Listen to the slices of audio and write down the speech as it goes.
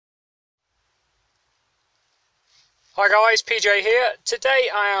Hi guys, PJ here. Today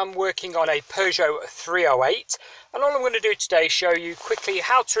I am working on a Peugeot 308 and all I'm going to do today is show you quickly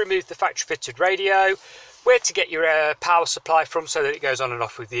how to remove the factory fitted radio, where to get your power supply from so that it goes on and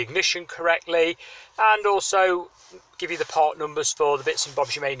off with the ignition correctly, and also give you the part numbers for the bits and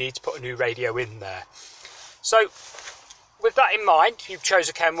bobs you may need to put a new radio in there. So with that in mind, if you've chose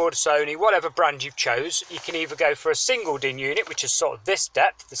a Kenwood, Sony, whatever brand you've chose, you can either go for a single DIN unit, which is sort of this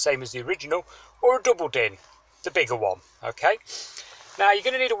depth, the same as the original, or a double DIN, the bigger one. Okay, now you're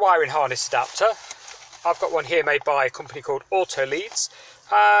going to need a wiring harness adapter. I've got one here made by a company called Auto Leads,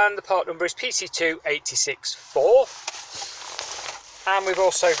 and the part number is PC2864. And we've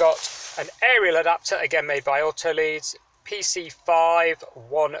also got an aerial adapter, again made by Auto Leads,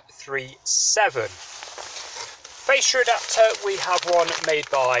 PC5137. Facer adapter, we have one made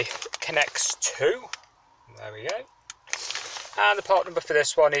by Connects 2. There we go. And the part number for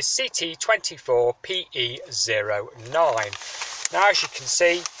this one is CT24PE09. Now, as you can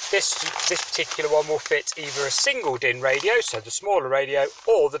see, this particular one will fit either a single DIN radio, so the smaller radio,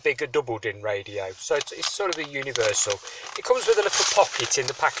 or the bigger double DIN radio. So it's sort of a universal. It comes with a little pocket in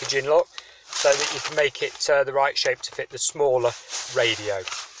the packaging, look, so that you can make it the right shape to fit the smaller radio.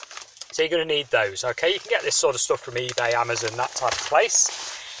 So you're going to need those, okay? You can get this sort of stuff from eBay, Amazon, that type of place.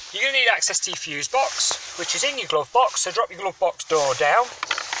 You're going to need access to your fuse box, which is in your glove box, so drop your glove box door down.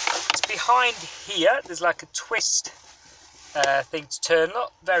 It's behind here. There's like a twist thing to turn.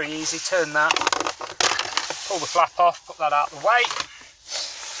 Look, very easy, turn that. Pull the flap off, put that out of the way.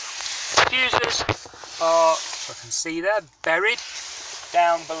 Fuses are, if I can see there, buried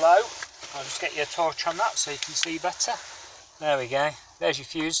down below. I'll just get you a torch on that so you can see better. There we go. There's your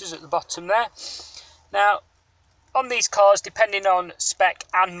fuses at the bottom there. Now, on these cars, depending on spec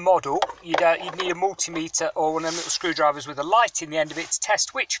and model, you'd need a multimeter or one of them little screwdrivers with a light in the end of it to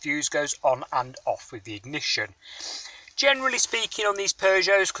test which fuse goes on and off with the ignition. Generally speaking, on these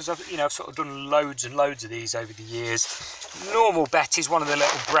Peugeots, because I've sort of done loads and loads of these over the years, normal bet is one of the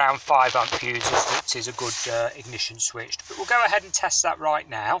little brown 5-amp fuses that is a good ignition switched. But we'll go ahead and test that right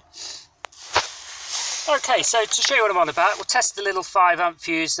now. Okay, so to show you what I'm on about, we'll test the little 5-amp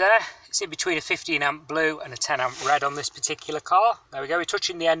fuse there. It's in between a 15-amp blue and a 10-amp red on this particular car. There we go, we're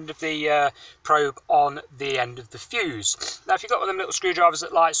touching the end of the probe on the end of the fuse. Now if you've got one of them little screwdrivers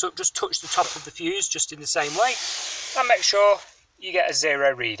that lights up, just touch the top of the fuse just in the same way and make sure you get a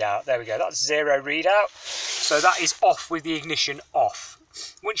 0 readout. There we go, that's 0 readout. So that is off with the ignition off.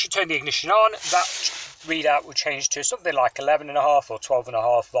 Once you turn the ignition on, that readout will change to something like 11.5 or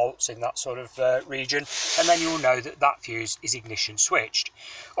 12.5 volts in that sort of region, and then you'll know that that fuse is ignition switched.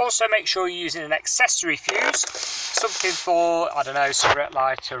 Also make sure you're using an accessory fuse, something for, I don't know, cigarette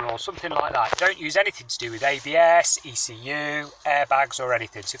lighter or something like that. Don't use anything to do with ABS, ECU, airbags or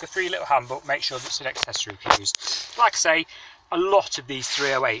anything. So you've got a free little handbook, make sure that's an accessory fuse. Like I say, a lot of these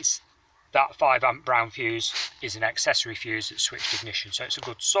 308s, that 5-amp brown fuse is an accessory fuse that's switched ignition, so it's a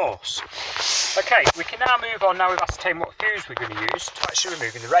good source. Okay, we can now move on. Now we've ascertained what fuse we're going to use to actually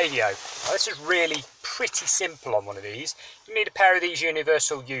removing the radio. Now this is really pretty simple on one of these. You need a pair of these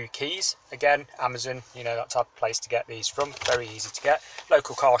universal U keys. Again, Amazon, you know, that type of place to get these from. Very easy to get.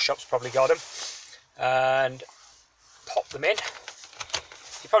 Local car shops probably got them. And pop them in.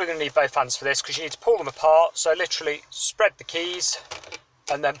 You're probably going to need both hands for this because you need to pull them apart. So literally spread the keys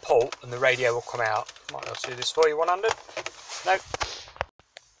and then pull and the radio will come out. Might not do this for you one-handed. No.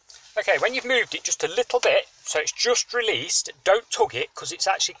 Okay, when you've moved it just a little bit, so it's just released, don't tug it because it's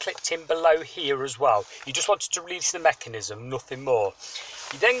actually clipped in below here as well. You just wanted to release the mechanism, nothing more.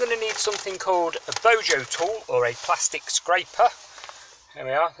 You're then going to need something called a Peugeot tool or a plastic scraper. Here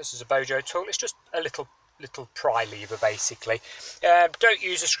we are, this is a Peugeot tool. It's just a little pry lever basically. Don't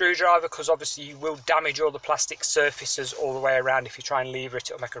use a screwdriver because obviously you will damage all the plastic surfaces all the way around. If you try and lever it,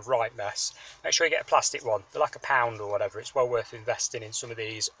 it'll make a right mess. Make sure you get a plastic one. They're like £1 or whatever. It's well worth investing in some of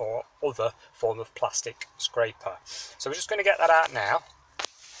these or other form of plastic scraper. So we're just going to get that out now.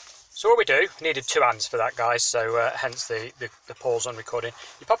 So what we do, needed 2 hands for that guys, so hence the pause on recording.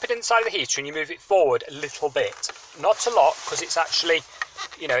 You pop it inside the heater and you move it forward a little bit. Not a lot because it's actually,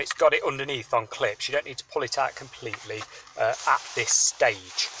 you know, it's got it underneath on clips. You don't need to pull it out completely at this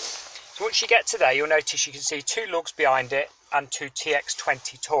stage. So once you get to there, you'll notice you can see 2 lugs behind it and 2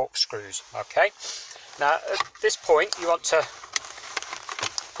 TX20 torque screws. Okay. Now at this point, you want to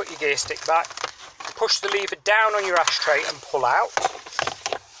put your gear stick back, push the lever down on your ashtray and pull out.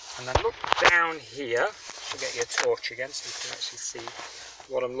 And then look down here. I'll get you a torch again so you can actually see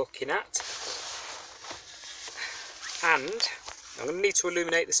what I'm looking at. And I'm going to need to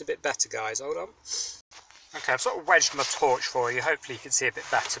illuminate this a bit better, guys. Hold on. Okay, I've sort of wedged my torch for you, hopefully you can see a bit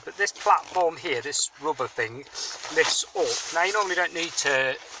better, but this platform here, this rubber thing, lifts up. Now you normally don't need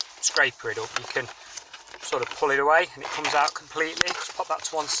to scraper it up, you can sort of pull it away and it comes out completely. Just pop that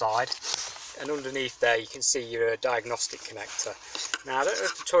to one side, and underneath there you can see your diagnostic connector. Now I don't know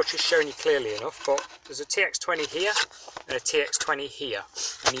if the torch is showing you clearly enough, but there's a TX20 here and a TX20 here.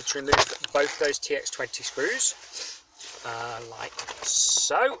 You need to remove both those TX20 screws. Like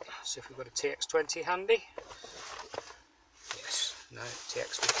so. See if we've got a TX20 handy. Yes, no,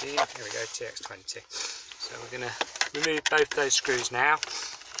 TX15. Here we go, TX20. So we're going to remove both those screws now,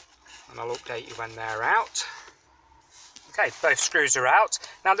 and I'll update you when they're out. Okay, both screws are out.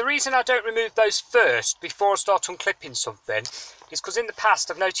 Now the reason I don't remove those first before I start unclipping something is because in the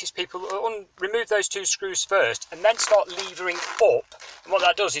past I've noticed people remove those two screws first and then start levering up, and what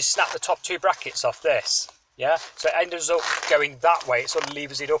that does is snap the top two brackets off this. Yeah, so it ends up going that way, it sort of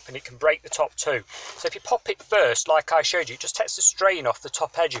levers it up and it can break the top two. So if you pop it first, like I showed you, it just takes the strain off the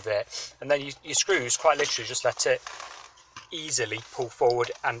top edge of it, and then your screws quite literally just let it easily pull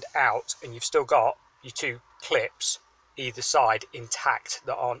forward and out, and you've still got your two clips either side intact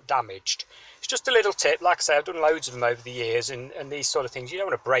that aren't damaged. It's just a little tip. Like I say, I've done loads of them over the years, and these sort of things, you don't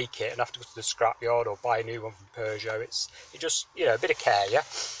want to break it and have to go to the scrapyard or buy a new one from Peugeot. It just, you know, a bit of care, yeah.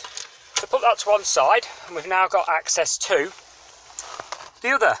 So put that to one side, and we've now got access to the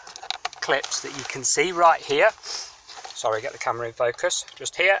other clips that you can see right here. Sorry, get the camera in focus.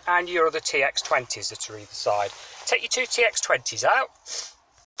 Just here, and your other TX20s that are either side. Take your two TX20s out.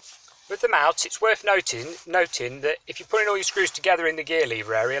 With them out, it's worth noting that if you're putting all your screws together in the gear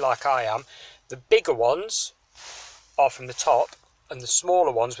lever area, like I am, the bigger ones are from the top, and the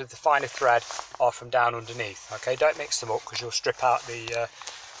smaller ones with the finer thread are from down underneath. Okay, don't mix them up because you'll strip out the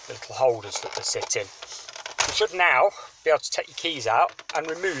little holders that they sit in. You should now be able to take your keys out and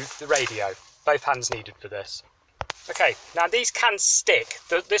remove the radio. Both hands needed for this. Okay, now these can stick.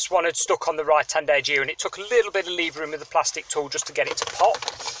 This one had stuck on the right hand edge here, and it took a little bit of levering with a plastic tool just to get it to pop.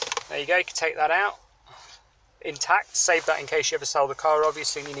 There you go, you can take that out intact. Save that in case you ever sell the car,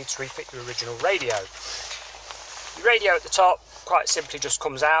 obviously, and you need to refit your original radio. The radio at the top quite simply just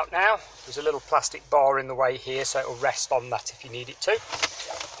comes out now. There's a little plastic bar in the way here, so it'll rest on that if you need it to.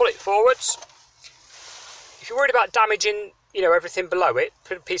 Pull it forwards. If you're worried about damaging, you know, everything below it,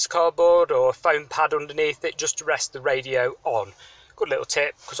 put a piece of cardboard or a foam pad underneath it just to rest the radio on. Good little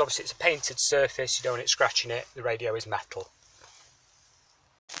tip, because obviously it's a painted surface, you don't want it scratching it, the radio is metal.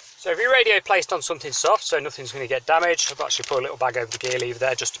 So if your radio placed on something soft, so nothing's going to get damaged, I've actually put a little bag over the gear lever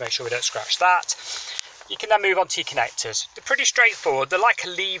there just to make sure we don't scratch that. You can then move on to your connectors. They're pretty straightforward. They're like a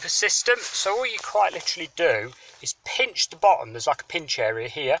lever system. So all you quite literally do is pinch the bottom. There's like a pinch area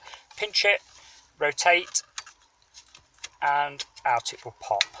here. Pinch it, rotate, and out it will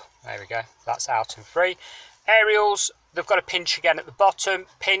pop. There we go. That's out and free. Aerials, they've got a pinch again at the bottom.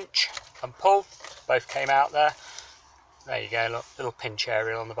 Pinch and pull. Both came out there. There you go. Look, little pinch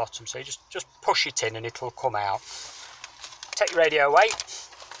aerial on the bottom. So you just push it in and it'll come out. Take your radio away.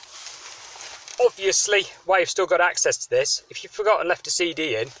 Obviously, while you've still got access to this, if you've forgotten left a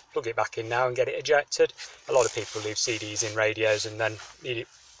CD in, plug it back in now and get it ejected. A lot of people leave CDs in radios and then need it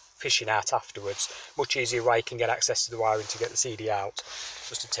fishing out afterwards. Much easier way you can get access to the wiring to get the CD out.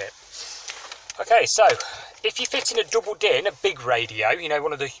 Just a tip. Okay, so if you're fitting a double DIN, a big radio, you know,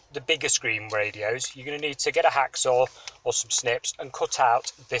 one of the bigger screen radios, you're going to need to get a hacksaw or some snips and cut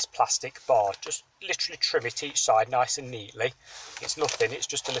out this plastic bar. Just literally trim it each side nice and neatly. It's nothing, it's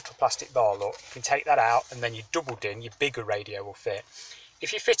just a little plastic bar, look. You can take that out and then your double DIN, your bigger radio will fit.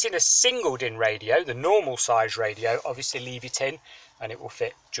 If you're fitting a single DIN radio, the normal size radio, obviously leave it in and it will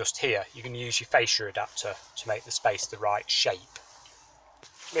fit just here. You can use your fascia adapter to make the space the right shape.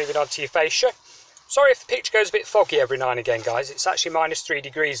 Moving on to your fascia. Sorry if the picture goes a bit foggy every now and again, guys. It's actually -3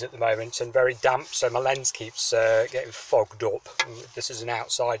 degrees at the moment and very damp, so my lens keeps getting fogged up. This is an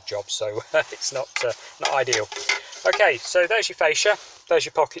outside job, so it's not ideal. Okay, so there's your fascia. There's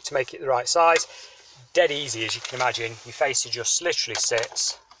your pocket to make it the right size. Dead easy, as you can imagine. Your fascia just literally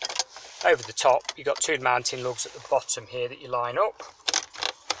sits over the top. You've got two mounting lugs at the bottom here that you line up.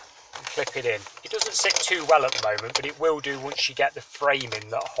 Clip it in. It doesn't sit too well at the moment, but it will do once you get the framing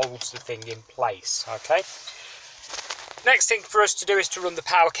that holds the thing in place. Okay. Next thing for us to do is to run the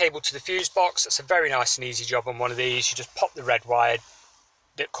power cable to the fuse box. It's a very nice and easy job on one of these. You just pop the red wire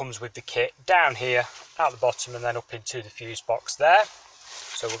that comes with the kit down here, out the bottom, and then up into the fuse box there.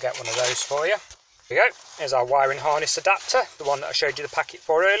 So we'll get one of those for you. Here we go. Here's our wiring harness adapter, the one that I showed you the packet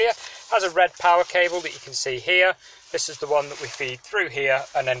for earlier. Has a red power cable that you can see here. This is the one that we feed through here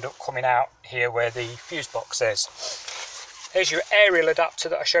and end up coming out here where the fuse box is. Here's your aerial adapter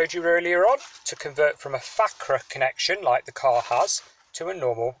that I showed you earlier on to convert from a FACRA connection like the car has to a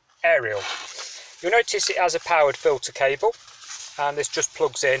normal aerial. You'll notice it has a powered filter cable, and this just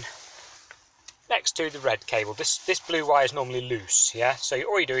plugs in next to the red cable. This blue wire is normally loose, yeah, so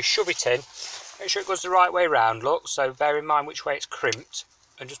all you do is shove it in, make sure it goes the right way round, look, so bear in mind which way it's crimped,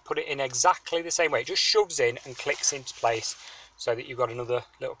 and just put it in exactly the same way. It just shoves in and clicks into place so that you've got another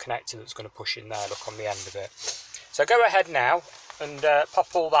little connector that's going to push in there, look, on the end of it. So go ahead now and pop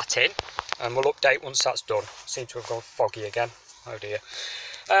all that in, and we'll update once that's done. Seem to have gone foggy again, oh dear.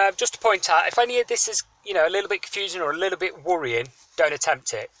 Just to point out, if any of this is, you know, a little bit confusing or a little bit worrying, don't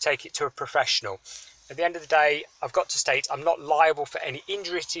attempt it. Take it to a professional. At the end of the day, I've got to state I'm not liable for any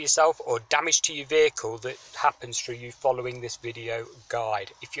injury to yourself or damage to your vehicle that happens through you following this video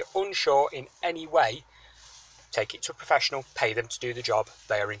guide. If you're unsure in any way, take it to a professional, pay them to do the job,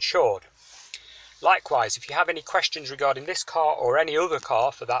 they are insured. Likewise, if you have any questions regarding this car or any other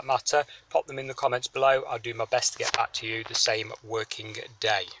car for that matter, pop them in the comments below. I'll do my best to get back to you the same working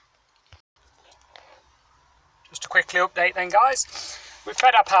day. Just to quickly update then, guys, we've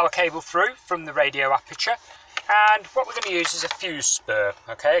fed our power cable through from the radio aperture, and what we're going to use is a fuse spur.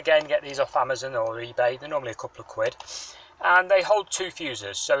 Okay, again, get these off Amazon or eBay, they're normally a couple of quid, and they hold 2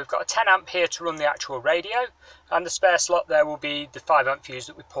 fuses. So we've got a 10 amp here to run the actual radio, and the spare slot there will be the 5 amp fuse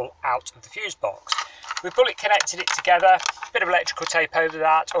that we pull out of the fuse box. We've bullet connected it together, a bit of electrical tape over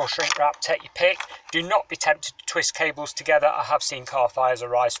that, or shrink wrap, take your pick. Do not be tempted to twist cables together. I have seen car fires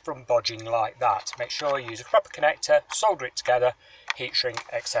arise from bodging like that. Make sure you use a proper connector, solder it together, heat shrink,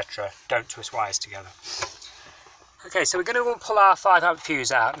 etc. Don't twist wires together. Okay, so we're going to pull our 5 amp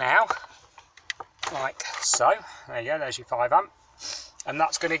fuse out now, like so. There you go, there's your 5 amp. And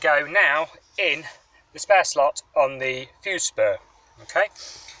that's going to go now in the spare slot on the fuse spur, okay?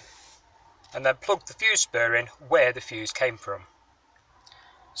 And then plug the fuse spur in where the fuse came from.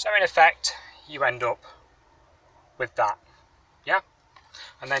 So in effect, you end up with that, yeah?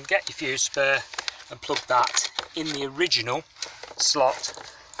 And then get your fuse spur and plug that in the original slot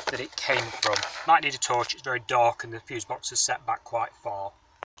that it came from. Might need a torch, it's very dark and the fuse box is set back quite far.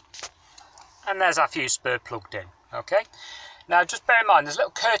 And there's our fuse spur plugged in, okay? Now just bear in mind, there's a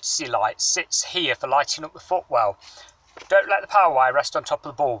little courtesy light sits here for lighting up the footwell. Don't let the power wire rest on top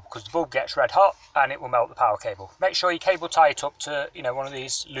of the bulb, because the bulb gets red hot and it will melt the power cable. Make sure you cable tie it up to, you know, one of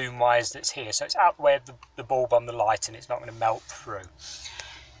these loom wires that's here, so it's out the way of the bulb on the light and it's not going to melt through.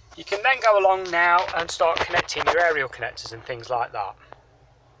 You can then go along now and start connecting your aerial connectors and things like that.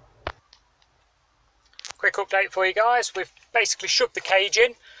 Quick update for you guys, we've basically shoved the cage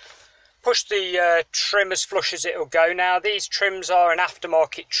in, pushed the trim as flush as it'll go. Now these trims are an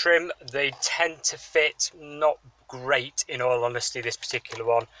aftermarket trim, they tend to fit not great, in all honesty. This particular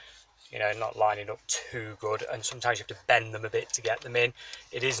one, you know, not lining up too good, and sometimes you have to bend them a bit to get them in.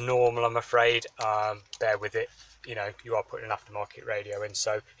 It is normal, I'm afraid. Bear with it, you know, you are putting an aftermarket radio in,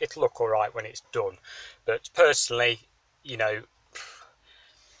 so it'll look all right when it's done, but personally, you know,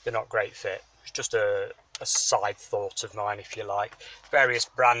 they're not great fit. It's just a side thought of mine, if you like. Various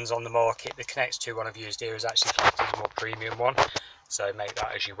brands on the market. The Connect 2 one I've used here is actually a more premium one, so make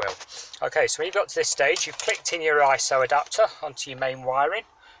that as you will. Okay, so when you've got to this stage, you've clicked in your ISO adapter onto your main wiring,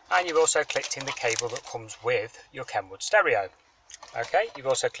 and you've also clicked in the cable that comes with your Kenwood stereo. Okay, you've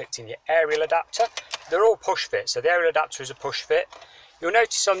also clicked in your aerial adapter. They're all push fit, so the aerial adapter is a push fit. You'll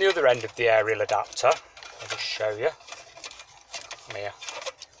notice on the other end of the aerial adapter, I'll just show you, come here,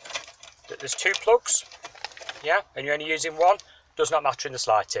 that there's 2 plugs, yeah, and you're only using one. Does not matter in the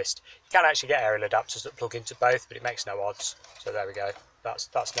slightest. You can actually get aerial adapters that plug into both, but it makes no odds. So there we go. That's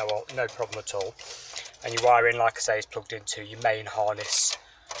no problem at all. And your wiring, like I say, is plugged into your main harness.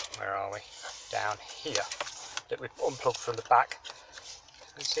 Where are we? Down here. That we've unplugged from the back.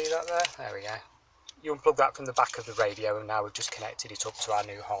 Can you see that there? There we go. You unplug that from the back of the radio, and now we've just connected it up to our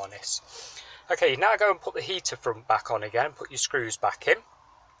new harness. Okay, now go and put the heater front back on again. Put your screws back in,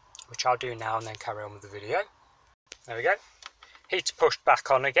 which I'll do now and then carry on with the video. There we go. Heater pushed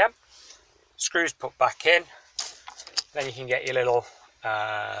back on again, screws put back in, then you can get your little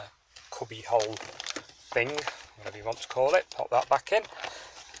cubby hole thing, whatever you want to call it, pop that back in.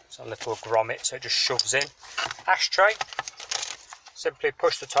 It's a little grommet, so it just shoves in. Ashtray, simply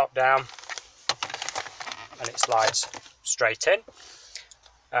push the top down and it slides straight in.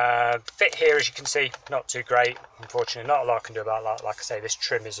 Fit here, as you can see, not too great, unfortunately. Not a lot I can do about that. Like I say, this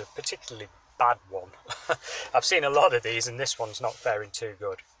trim is a particularly bad one. I've seen a lot of these and this one's not faring too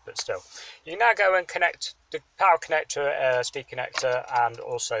good, but still. You can now go and connect the power connector, speed connector, and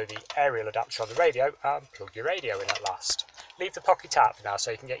also the aerial adapter on the radio, and plug your radio in at last. Leave the pocket out for now so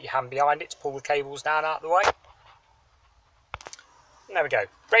you can get your hand behind it to pull the cables down out of the way. There we go.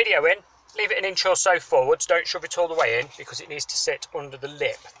 Radio in. Leave it an inch or so forwards. Don't shove it all the way in because it needs to sit under the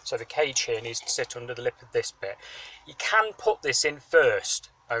lip. So the cage here needs to sit under the lip of this bit. You can put this in first,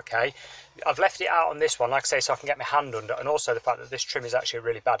 okay? I've left it out on this one, like I say, so I can get my hand under, and also the fact that this trim is actually a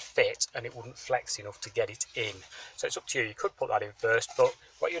really bad fit and it wouldn't flex enough to get it in. So it's up to you. You could put that in first, but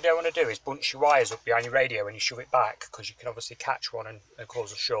what you don't want to do is bunch your wires up behind your radio when you shove it back, because you can obviously catch one and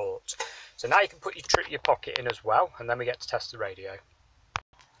cause a short. So now you can put your pocket in as well, and then we get to test the radio.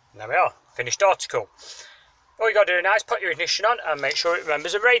 And there we are, finished article. All you got to do now is put your ignition on and make sure it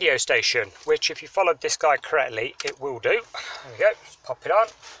remembers a radio station, which if you followed this guide correctly, it will do. There we go, just pop it on.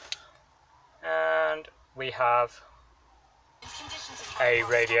 And we have a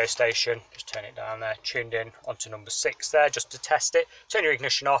radio station, just turn it down there, tuned in onto number 6 there, just to test it. Turn your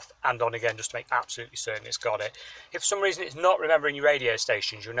ignition off and on again, just to make absolutely certain it's got it. If for some reason it's not remembering your radio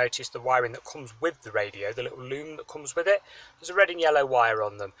stations, you'll notice the wiring that comes with the radio, the little loom that comes with it, there's a red and yellow wire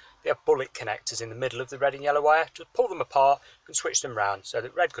on them. They have bullet connectors in the middle of the red and yellow wire. Just pull them apart and switch them round so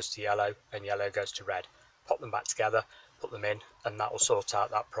that red goes to yellow and yellow goes to red. Pop them back together, put them in, and that will sort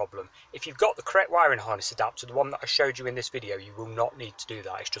out that problem. If you've got the correct wiring harness adapter, the one that I showed you in this video, you will not need to do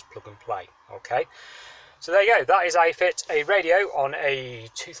that. It's just plug and play, okay? So there you go. That is how you fit a radio on a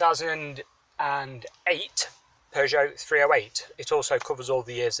 2008 Peugeot 308. It also covers all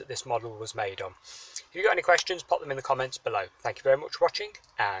the years that this model was made on. If you've got any questions, pop them in the comments below. Thank you very much for watching,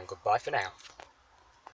 and goodbye for now.